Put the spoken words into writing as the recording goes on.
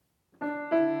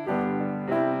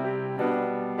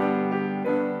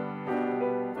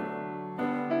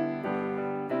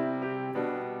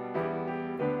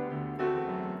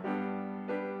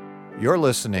You're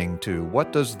listening to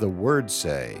What Does the Word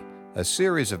Say? A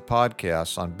series of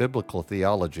podcasts on biblical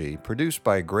theology produced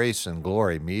by Grace and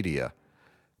Glory Media.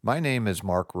 My name is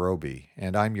Mark Roby,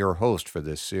 and I'm your host for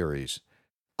this series.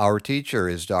 Our teacher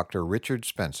is Dr. Richard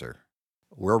Spencer.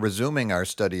 We're resuming our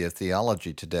study of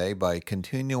theology today by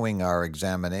continuing our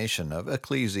examination of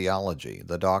ecclesiology,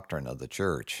 the doctrine of the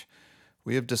church.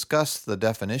 We have discussed the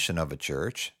definition of a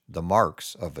church, the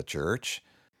marks of a church,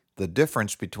 the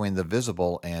difference between the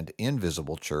visible and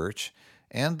invisible church,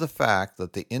 and the fact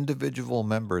that the individual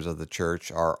members of the church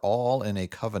are all in a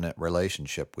covenant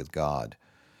relationship with God.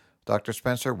 Dr.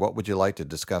 Spencer, what would you like to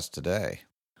discuss today?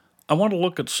 I want to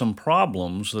look at some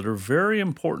problems that are very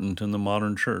important in the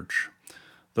modern church.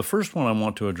 The first one I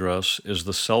want to address is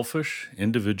the selfish,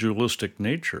 individualistic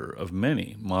nature of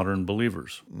many modern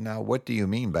believers. Now, what do you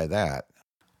mean by that?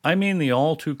 I mean the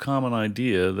all too common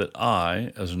idea that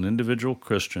I, as an individual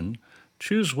Christian,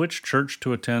 choose which church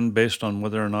to attend based on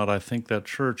whether or not I think that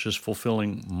church is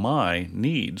fulfilling my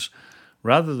needs,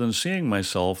 rather than seeing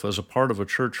myself as a part of a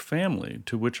church family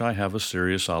to which I have a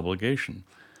serious obligation.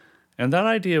 And that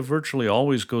idea virtually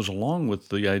always goes along with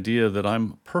the idea that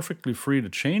I'm perfectly free to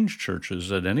change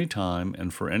churches at any time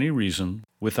and for any reason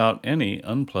without any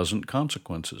unpleasant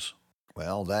consequences.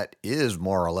 Well, that is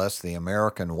more or less the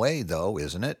American way, though,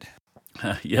 isn't it?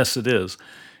 Yes, it is.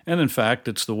 And in fact,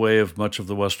 it's the way of much of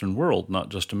the Western world, not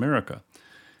just America.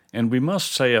 And we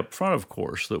must say up front, of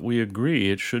course, that we agree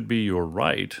it should be your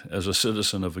right as a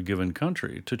citizen of a given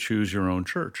country to choose your own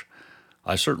church.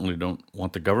 I certainly don't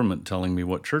want the government telling me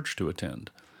what church to attend.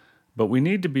 But we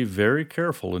need to be very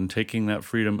careful in taking that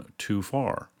freedom too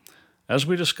far. As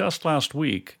we discussed last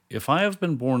week, if I have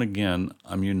been born again,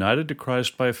 I'm united to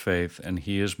Christ by faith, and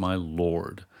He is my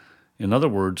Lord. In other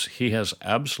words, He has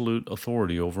absolute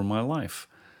authority over my life.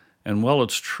 And while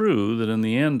it's true that in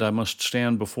the end I must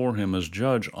stand before Him as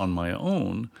judge on my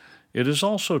own, it is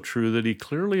also true that He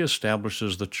clearly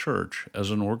establishes the church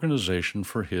as an organization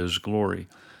for His glory.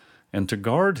 And to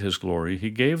guard His glory, He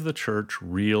gave the church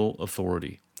real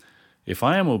authority. If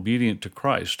I am obedient to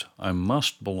Christ, I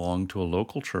must belong to a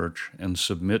local church and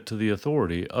submit to the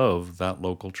authority of that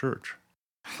local church.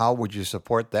 How would you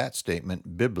support that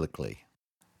statement biblically?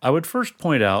 I would first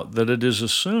point out that it is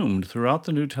assumed throughout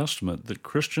the New Testament that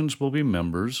Christians will be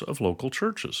members of local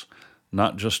churches,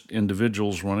 not just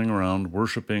individuals running around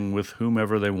worshiping with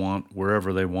whomever they want,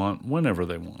 wherever they want, whenever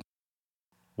they want.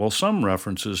 While some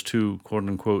references to,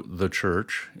 quote-unquote, the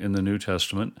church in the New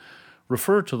Testament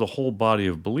refer to the whole body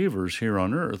of believers here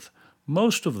on earth,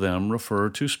 most of them refer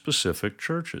to specific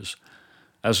churches.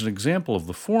 As an example of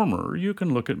the former, you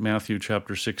can look at Matthew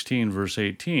chapter 16, verse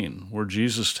 18, where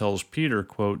Jesus tells Peter,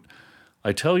 quote,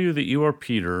 I tell you that you are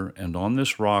Peter, and on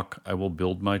this rock I will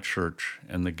build my church,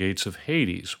 and the gates of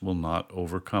Hades will not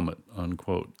overcome it,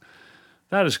 unquote.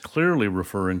 That is clearly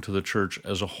referring to the church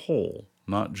as a whole,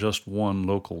 not just one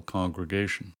local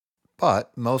congregation.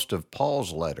 But most of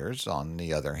Paul's letters, on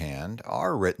the other hand,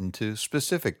 are written to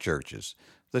specific churches,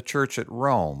 the church at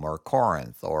Rome or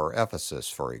Corinth or Ephesus,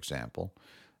 for example.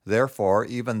 Therefore,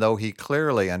 even though he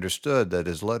clearly understood that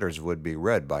his letters would be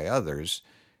read by others,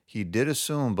 he did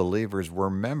assume believers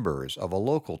were members of a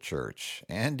local church,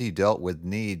 and he dealt with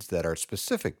needs that are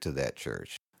specific to that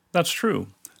church. That's true.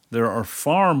 There are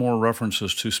far more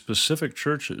references to specific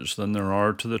churches than there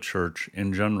are to the church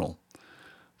in general.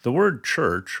 The word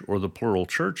church, or the plural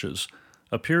churches,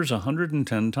 appears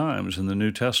 110 times in the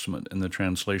New Testament in the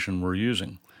translation we're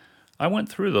using. I went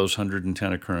through those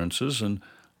 110 occurrences, and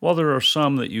while there are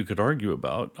some that you could argue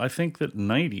about, I think that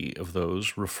 90 of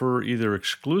those refer either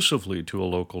exclusively to a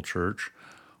local church,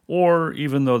 or,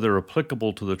 even though they're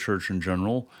applicable to the church in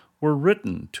general, were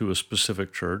written to a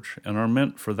specific church and are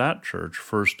meant for that church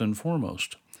first and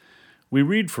foremost. We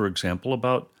read, for example,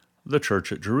 about the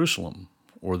church at Jerusalem,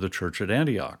 or the church at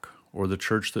Antioch, or the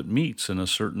church that meets in a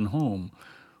certain home,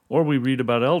 or we read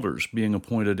about elders being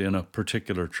appointed in a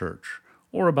particular church,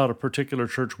 or about a particular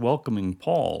church welcoming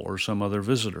Paul or some other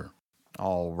visitor.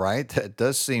 All right, that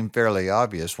does seem fairly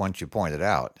obvious once you point it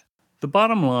out. The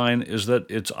bottom line is that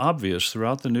it's obvious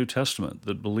throughout the New Testament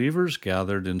that believers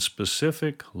gathered in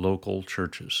specific local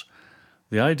churches.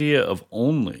 The idea of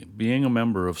only being a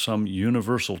member of some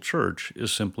universal church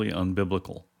is simply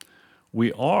unbiblical.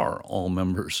 We are all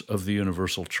members of the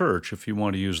universal church, if you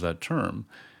want to use that term.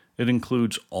 It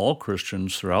includes all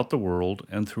Christians throughout the world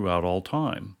and throughout all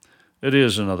time. It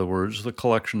is, in other words, the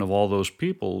collection of all those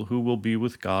people who will be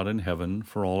with God in heaven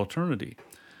for all eternity.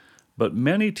 But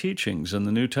many teachings in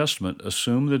the New Testament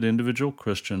assume that individual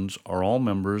Christians are all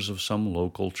members of some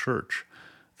local church.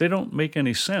 They don't make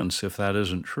any sense if that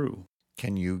isn't true.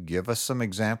 Can you give us some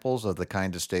examples of the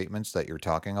kind of statements that you're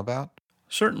talking about?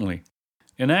 Certainly.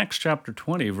 In Acts chapter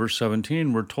 20, verse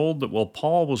 17, we're told that while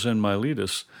Paul was in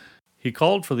Miletus, he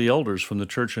called for the elders from the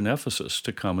church in Ephesus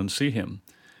to come and see him.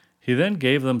 He then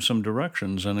gave them some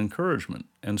directions and encouragement,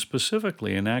 and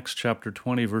specifically in Acts chapter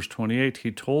 20, verse 28,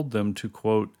 he told them to,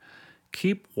 quote,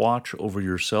 "Keep watch over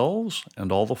yourselves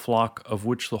and all the flock of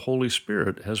which the Holy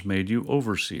Spirit has made you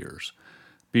overseers.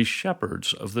 Be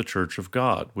shepherds of the church of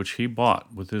God, which he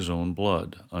bought with his own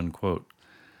blood," unquote.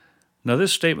 Now,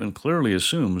 this statement clearly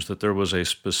assumes that there was a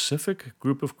specific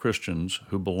group of Christians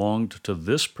who belonged to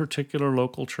this particular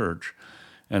local church,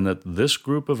 and that this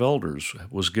group of elders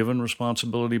was given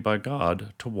responsibility by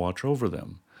God to watch over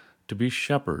them, to be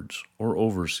shepherds or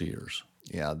overseers.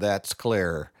 Yeah, that's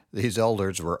clear. These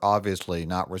elders were obviously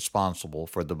not responsible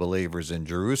for the believers in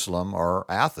Jerusalem or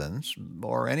Athens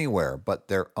or anywhere but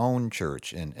their own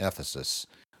church in Ephesus.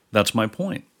 That's my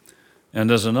point. And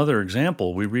as another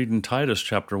example, we read in Titus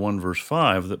chapter 1, verse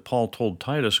 5 that Paul told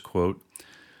Titus, quote,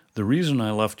 "The reason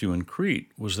I left you in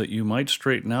Crete was that you might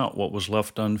straighten out what was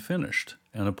left unfinished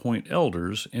and appoint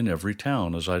elders in every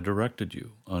town as I directed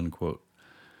you," unquote.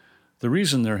 The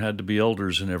reason there had to be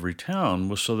elders in every town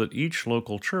was so that each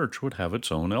local church would have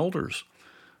its own elders.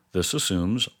 This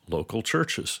assumes local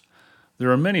churches.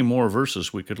 There are many more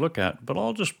verses we could look at, but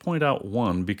I'll just point out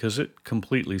one because it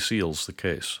completely seals the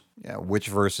case. Yeah, which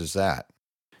verse is that?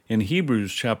 In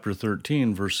Hebrews chapter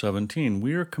 13, verse 17,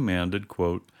 we are commanded,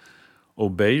 quote,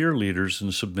 "Obey your leaders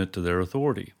and submit to their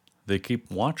authority. They keep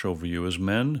watch over you as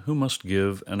men who must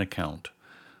give an account.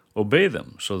 Obey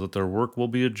them so that their work will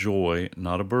be a joy,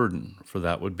 not a burden, for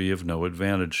that would be of no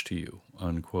advantage to you,"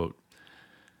 unquote.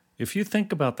 If you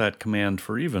think about that command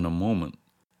for even a moment,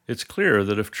 it's clear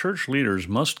that if church leaders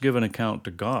must give an account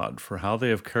to God for how they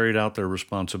have carried out their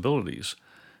responsibilities,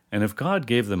 and if God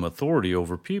gave them authority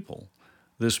over people,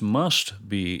 this must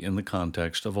be in the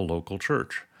context of a local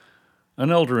church. An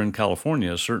elder in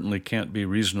California certainly can't be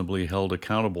reasonably held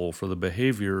accountable for the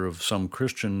behavior of some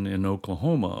Christian in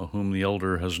Oklahoma whom the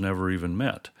elder has never even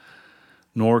met,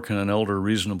 nor can an elder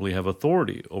reasonably have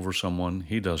authority over someone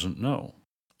he doesn't know.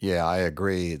 Yeah, I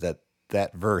agree that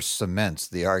verse cements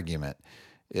the argument.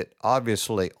 It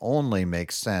obviously only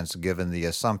makes sense given the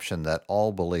assumption that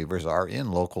all believers are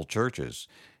in local churches,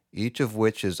 each of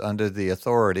which is under the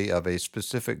authority of a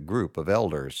specific group of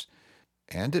elders.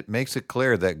 And it makes it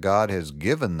clear that God has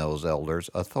given those elders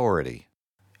authority.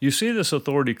 You see this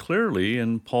authority clearly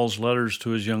in Paul's letters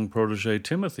to his young protege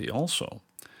Timothy also.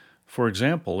 For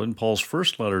example, in Paul's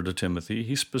first letter to Timothy,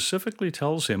 he specifically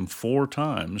tells him 4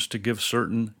 times to give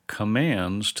certain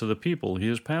commands to the people he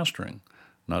is pastoring.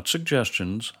 Not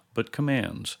suggestions, but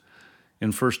commands.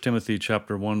 In 1 Timothy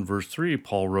chapter 1, verse 3,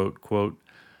 Paul wrote, quote,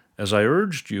 "As I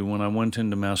urged you when I went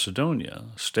into Macedonia,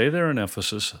 stay there in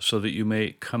Ephesus so that you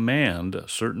may command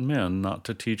certain men not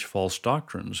to teach false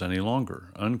doctrines any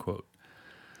longer," unquote.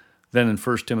 Then in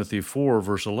 1 Timothy 4,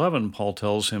 verse 11, Paul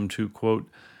tells him to, quote,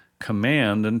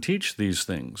 "command and teach these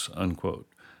things," unquote,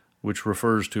 which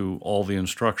refers to all the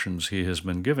instructions he has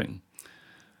been giving.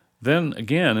 Then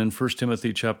again in 1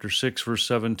 Timothy chapter 6, verse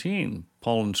 17,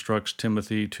 Paul instructs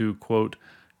Timothy to, quote,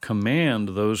 "command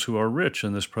those who are rich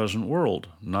in this present world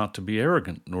not to be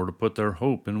arrogant, nor to put their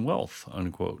hope in wealth,"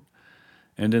 unquote.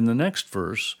 And in the next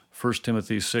verse, 1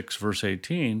 Timothy 6, verse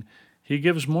 18, he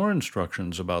gives more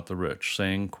instructions about the rich,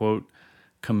 saying, quote,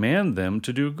 "command them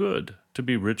to do good, to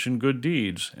be rich in good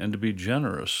deeds, and to be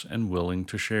generous and willing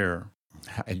to share."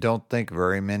 I don't think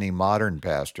very many modern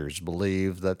pastors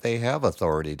believe that they have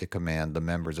authority to command the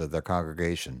members of their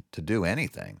congregation to do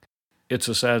anything. It's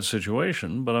a sad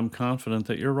situation, but I'm confident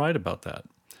that you're right about that.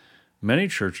 Many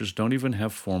churches don't even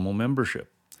have formal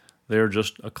membership. They are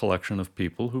just a collection of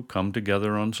people who come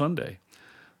together on Sunday.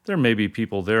 There may be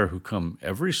people there who come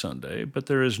every Sunday, but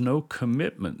there is no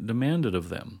commitment demanded of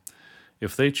them.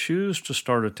 If they choose to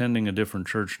start attending a different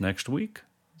church next week,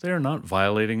 they are not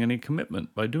violating any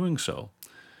commitment by doing so.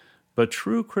 But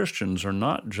true Christians are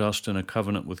not just in a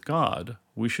covenant with God.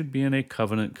 We should be in a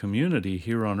covenant community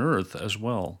here on earth as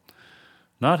well.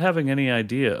 Not having any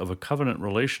idea of a covenant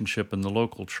relationship in the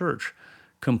local church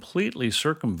completely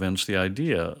circumvents the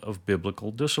idea of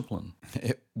biblical discipline.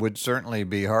 It would certainly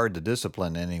be hard to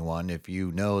discipline anyone if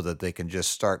you know that they can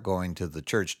just start going to the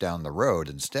church down the road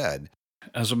instead.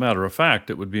 As a matter of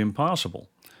fact, it would be impossible.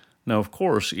 Now, of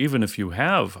course, even if you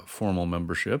have formal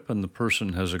membership and the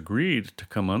person has agreed to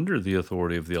come under the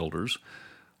authority of the elders,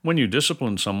 when you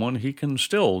discipline someone, he can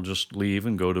still just leave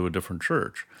and go to a different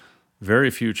church.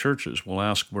 Very few churches will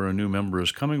ask where a new member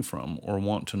is coming from or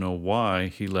want to know why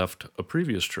he left a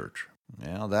previous church.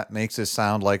 Well, that makes it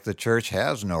sound like the church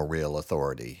has no real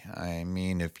authority. I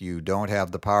mean, if you don't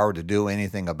have the power to do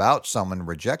anything about someone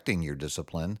rejecting your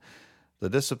discipline, the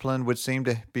discipline would seem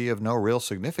to be of no real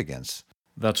significance.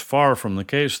 That's far from the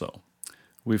case, though.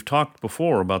 We've talked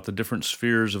before about the different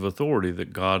spheres of authority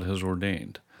that God has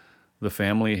ordained. The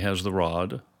family has the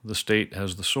rod, the state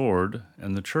has the sword,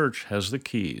 and the church has the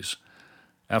keys.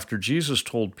 After Jesus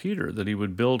told Peter that he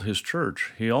would build his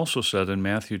church, he also said in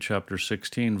Matthew chapter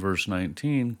 16, verse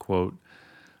 19, quote,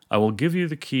 "I will give you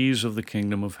the keys of the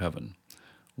kingdom of heaven.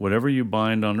 Whatever you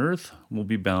bind on earth will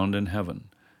be bound in heaven,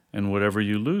 and whatever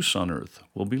you loose on earth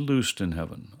will be loosed in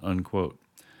heaven," unquote.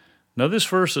 Now, this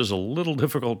verse is a little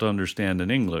difficult to understand in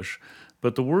English,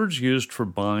 but the words used for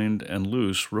bind and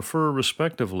loose refer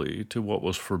respectively to what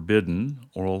was forbidden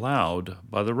or allowed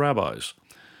by the rabbis.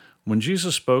 When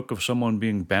Jesus spoke of someone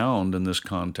being bound in this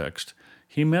context,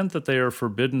 he meant that they are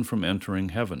forbidden from entering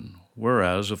heaven,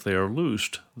 whereas if they are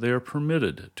loosed, they are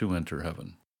permitted to enter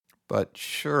heaven. But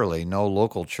surely no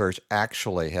local church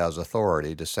actually has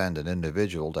authority to send an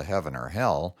individual to heaven or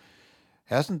hell.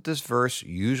 Hasn't this verse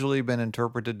usually been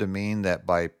interpreted to mean that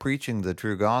by preaching the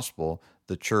true gospel,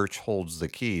 the church holds the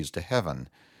keys to heaven?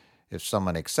 If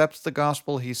someone accepts the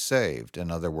gospel, he's saved, in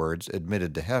other words,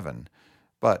 admitted to heaven.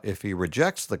 But if he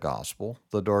rejects the gospel,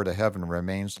 the door to heaven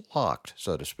remains locked,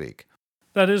 so to speak.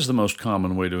 That is the most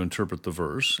common way to interpret the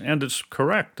verse, and it's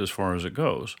correct as far as it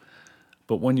goes.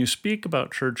 But when you speak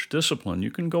about church discipline,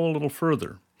 you can go a little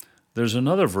further. There's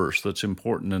another verse that's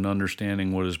important in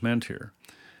understanding what is meant here.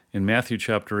 In Matthew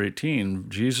chapter 18,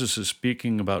 Jesus is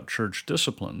speaking about church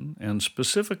discipline, and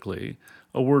specifically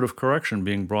a word of correction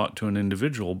being brought to an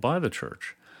individual by the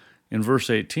church. In verse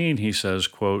 18, he says,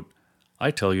 quote, "I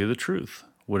tell you the truth.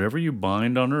 Whatever you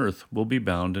bind on earth will be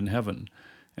bound in heaven,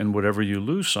 and whatever you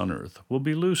loose on earth will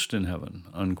be loosed in heaven,"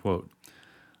 unquote.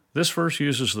 This verse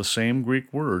uses the same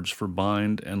Greek words for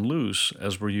bind and loose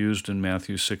as were used in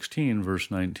Matthew 16,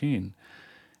 verse 19.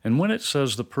 And when it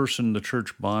says the person the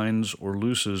church binds or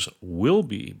looses will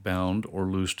be bound or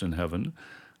loosed in heaven,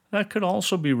 that could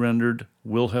also be rendered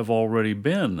will have already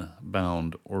been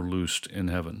bound or loosed in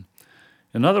heaven.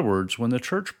 In other words, when the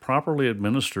church properly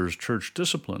administers church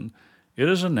discipline, it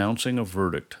is announcing a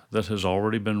verdict that has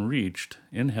already been reached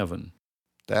in heaven.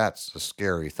 That's a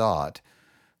scary thought.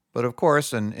 But of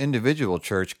course, an individual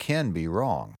church can be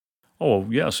wrong. Oh,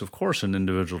 yes, of course an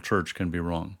individual church can be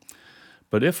wrong.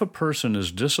 But if a person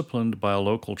is disciplined by a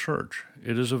local church,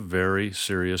 it is a very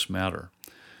serious matter.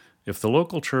 If the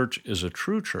local church is a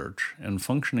true church and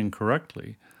functioning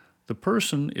correctly, the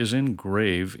person is in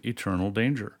grave eternal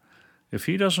danger. If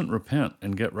he doesn't repent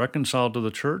and get reconciled to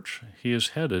the church, he is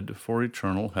headed for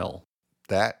eternal hell.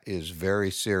 That is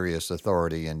very serious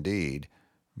authority indeed.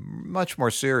 Much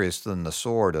more serious than the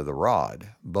sword or the rod,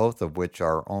 both of which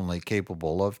are only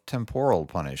capable of temporal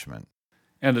punishment.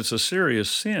 And it's a serious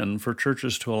sin for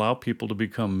churches to allow people to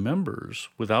become members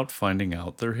without finding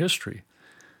out their history.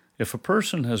 If a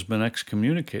person has been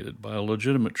excommunicated by a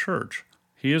legitimate church,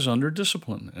 he is under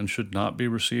discipline and should not be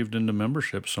received into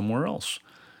membership somewhere else.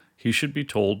 He should be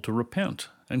told to repent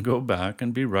and go back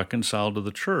and be reconciled to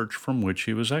the church from which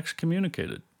he was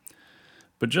excommunicated.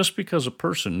 But just because a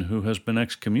person who has been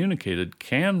excommunicated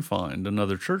can find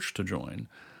another church to join,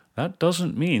 that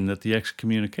doesn't mean that the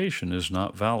excommunication is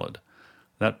not valid.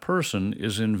 That person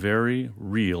is in very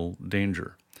real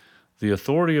danger. The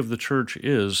authority of the church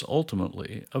is,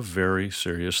 ultimately, a very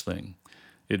serious thing.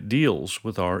 It deals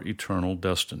with our eternal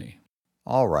destiny.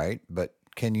 All right, but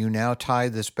can you now tie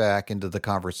this back into the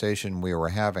conversation we were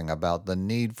having about the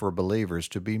need for believers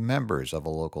to be members of a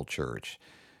local church?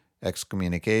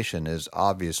 Excommunication is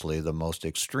obviously the most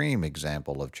extreme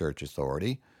example of church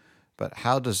authority, but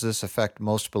how does this affect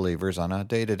most believers on a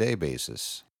day-to-day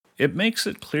basis? It makes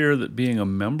it clear that being a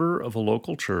member of a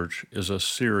local church is a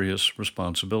serious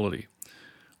responsibility.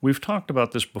 We've talked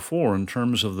about this before in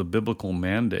terms of the biblical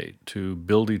mandate to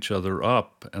build each other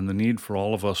up and the need for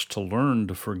all of us to learn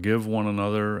to forgive one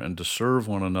another and to serve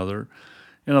one another.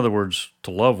 In other words,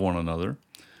 to love one another.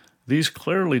 These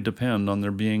clearly depend on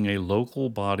there being a local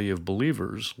body of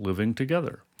believers living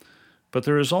together. But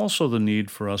there is also the need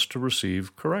for us to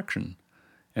receive correction,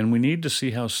 and we need to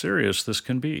see how serious this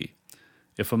can be.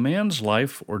 If a man's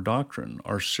life or doctrine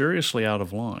are seriously out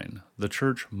of line, the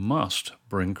church must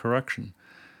bring correction.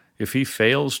 If he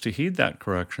fails to heed that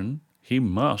correction, he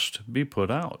must be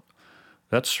put out.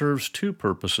 That serves two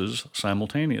purposes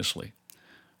simultaneously.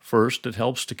 First, it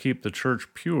helps to keep the church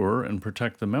pure and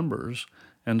protect the members,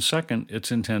 and second,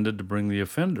 it's intended to bring the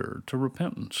offender to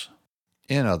repentance.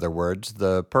 In other words,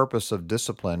 the purpose of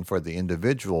discipline for the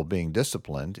individual being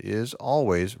disciplined is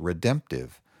always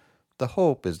redemptive. The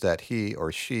hope is that he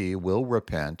or she will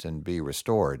repent and be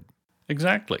restored.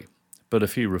 Exactly. But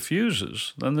if he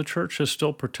refuses, then the church has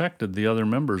still protected the other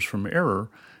members from error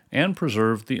and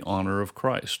preserved the honor of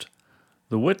Christ.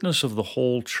 The witness of the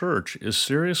whole church is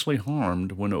seriously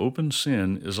harmed when open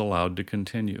sin is allowed to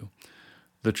continue.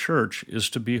 The church is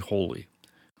to be holy.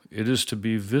 It is to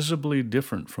be visibly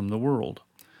different from the world.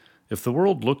 If the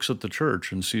world looks at the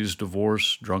church and sees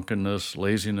divorce, drunkenness,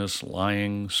 laziness,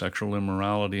 lying, sexual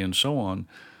immorality, and so on,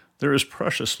 there is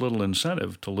precious little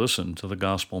incentive to listen to the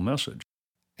gospel message.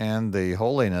 And the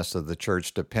holiness of the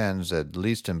church depends, at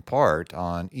least in part,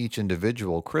 on each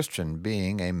individual Christian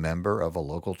being a member of a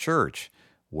local church,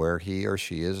 where he or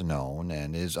she is known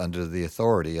and is under the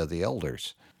authority of the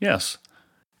elders. Yes.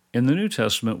 In the New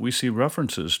Testament, we see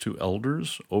references to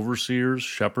elders, overseers,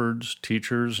 shepherds,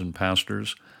 teachers, and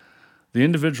pastors. The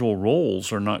individual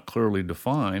roles are not clearly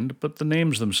defined, but the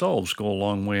names themselves go a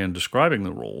long way in describing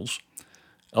the roles.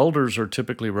 Elders are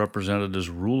typically represented as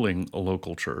ruling a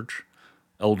local church.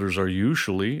 Elders are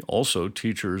usually also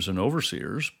teachers and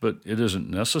overseers, but it isn't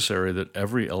necessary that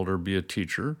every elder be a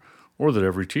teacher or that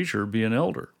every teacher be an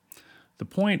elder. The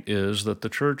point is that the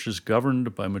church is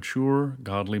governed by mature,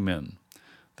 godly men.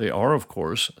 They are, of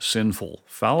course, sinful,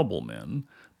 fallible men,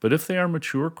 but if they are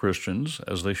mature Christians,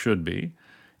 as they should be,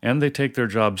 and they take their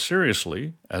job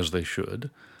seriously, as they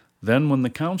should, then when the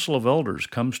council of elders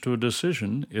comes to a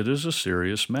decision, it is a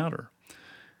serious matter.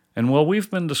 And while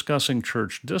we've been discussing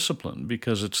church discipline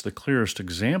because it's the clearest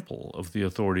example of the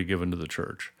authority given to the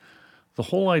church, the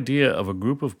whole idea of a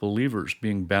group of believers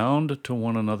being bound to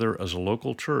one another as a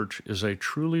local church is a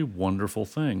truly wonderful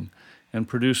thing and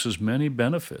produces many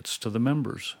benefits to the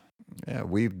members. Yeah,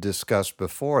 we've discussed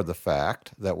before the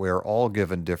fact that we are all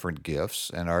given different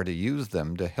gifts and are to use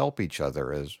them to help each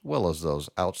other as well as those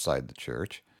outside the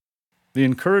church. The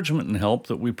encouragement and help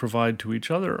that we provide to each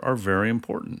other are very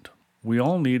important. We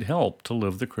all need help to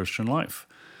live the Christian life.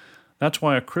 That's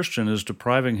why a Christian is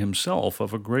depriving himself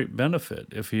of a great benefit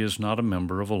if he is not a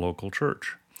member of a local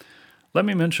church. Let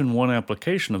me mention one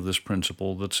application of this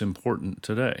principle that's important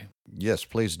today. Yes,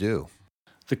 please do.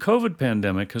 The COVID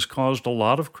pandemic has caused a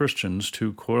lot of Christians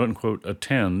to quote-unquote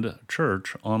attend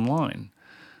church online,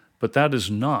 but that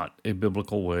is not a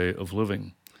biblical way of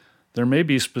living. There may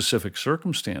be specific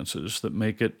circumstances that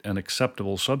make it an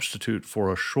acceptable substitute for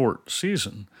a short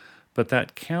season, but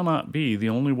that cannot be the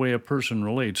only way a person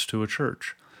relates to a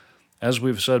church. As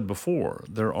we've said before,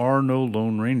 there are no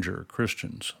Lone Ranger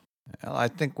Christians. Well, I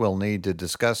think we'll need to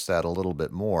discuss that a little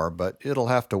bit more, but it'll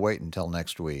have to wait until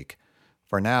next week.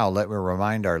 For now, let me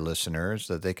remind our listeners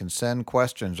that they can send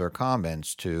questions or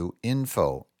comments to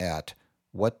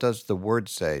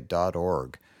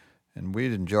info@whatdoesthewordsay.org, and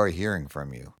we'd enjoy hearing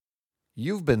from you.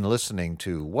 You've been listening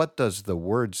to What Does the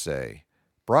Word Say?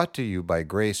 Brought to you by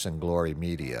Grace and Glory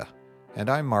Media. And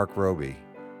I'm Mark Roby.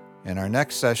 In our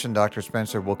next session, Dr.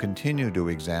 Spencer will continue to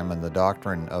examine the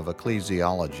doctrine of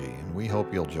ecclesiology, and we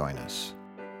hope you'll join us.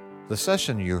 The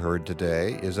session you heard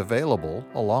today is available,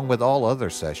 along with all other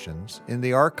sessions, in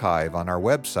the archive on our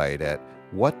website at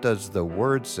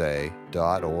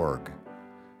whatdoesthewordsay.org.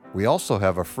 We also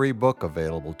have a free book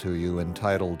available to you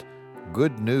entitled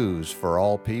Good News for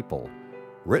All People,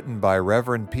 written by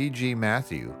Reverend P.G.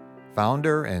 Matthew,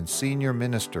 founder and senior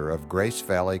minister of Grace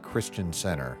Valley Christian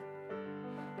Center.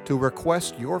 To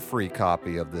request your free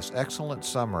copy of this excellent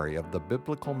summary of the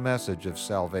biblical message of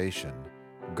salvation,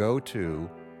 go to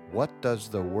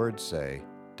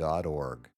whatdoesthewordsay.org.